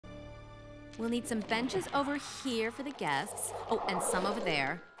We'll need some benches over here for the guests. Oh, and some over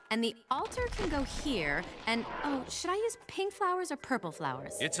there. And the altar can go here. And, oh, should I use pink flowers or purple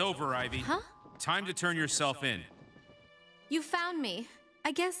flowers? It's over, Ivy. Huh? Time to turn yourself in. You found me.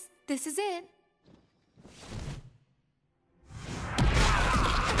 I guess this is it.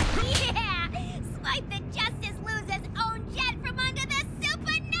 Yeah! Swipe the Justice Loser's own jet from under the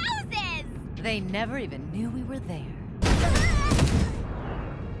super noses! They never even knew we were there.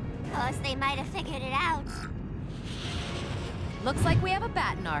 Course they might have figured it out. Looks like we have a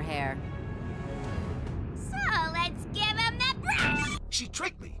bat in our hair. So let's give him the brush! She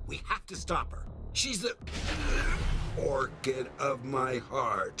tricked me. We have to stop her. She's the orchid of my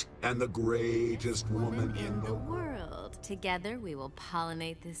heart and the greatest woman in the world. Together we will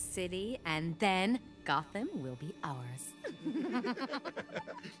pollinate this city, and then Gotham will be ours.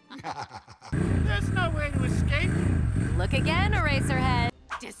 There's no way to escape. Look again, Eraserhead.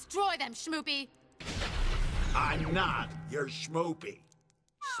 Destroy them, Schmoopy! I'm not your schmoopy.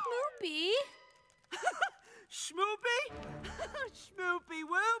 Schmoopy? Schmoopy? Schmoopy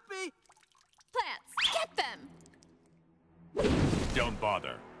whoopy. Plants, get them! Don't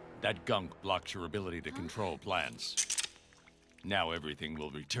bother. That gunk blocks your ability to control plants. Now everything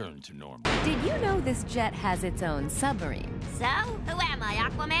will return to normal. Did you know this jet has its own submarine? So, who am I,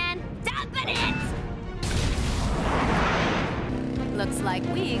 Aquaman? Dumping it! Looks like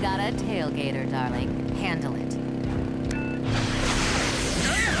we got a tailgater, darling. Handle it.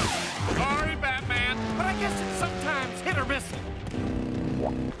 Sorry, Batman, but I guess it's sometimes hit or miss.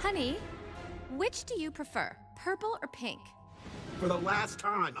 Honey, which do you prefer, purple or pink? For the last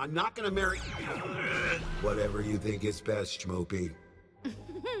time, I'm not gonna marry... Whatever you think is best, schmoopy.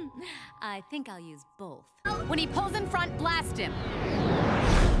 I think I'll use both. When he pulls in front, blast him!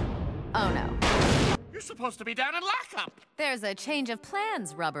 Oh no. You're supposed to be down in lockup. There's a change of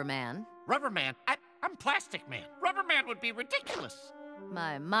plans, Rubber Man. Rubber Man? I'm Plastic Man. Rubber Man would be ridiculous.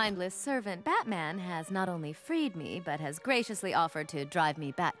 My mindless servant Batman has not only freed me, but has graciously offered to drive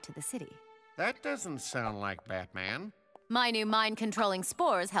me back to the city. That doesn't sound like Batman. My new mind-controlling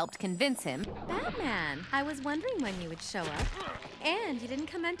spores helped convince him. Batman, I was wondering when you would show up. And you didn't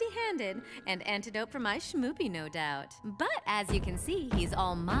come empty-handed. An antidote for my schmoopy, no doubt. But as you can see, he's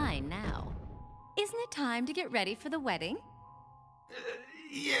all mine now. Isn't it time to get ready for the wedding?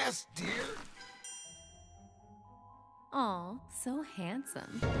 Yes, dear. Aw, so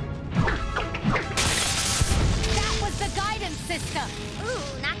handsome. That was the guidance system!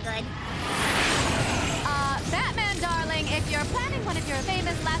 Ooh, not good. Batman, darling, if you're planning one of your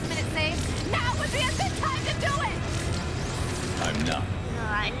famous last-minute saves, now would be a good time to do it! I'm not.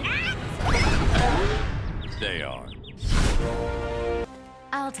 You're not? They are.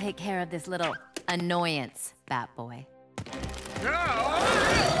 I'll take care of this little annoyance, Batboy. Now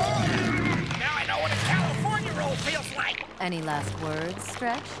I know what a California roll feels like. Any last words,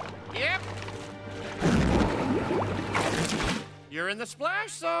 Stretch? Yep. You're in the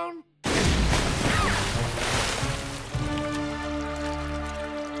splash zone.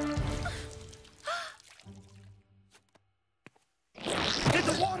 Did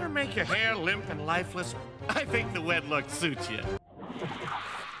the water make your hair limp and lifeless? I think the wet look suits you.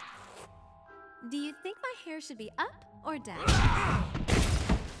 Do you think my hair should be up or down?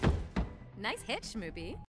 Nice hit, Schmoopy.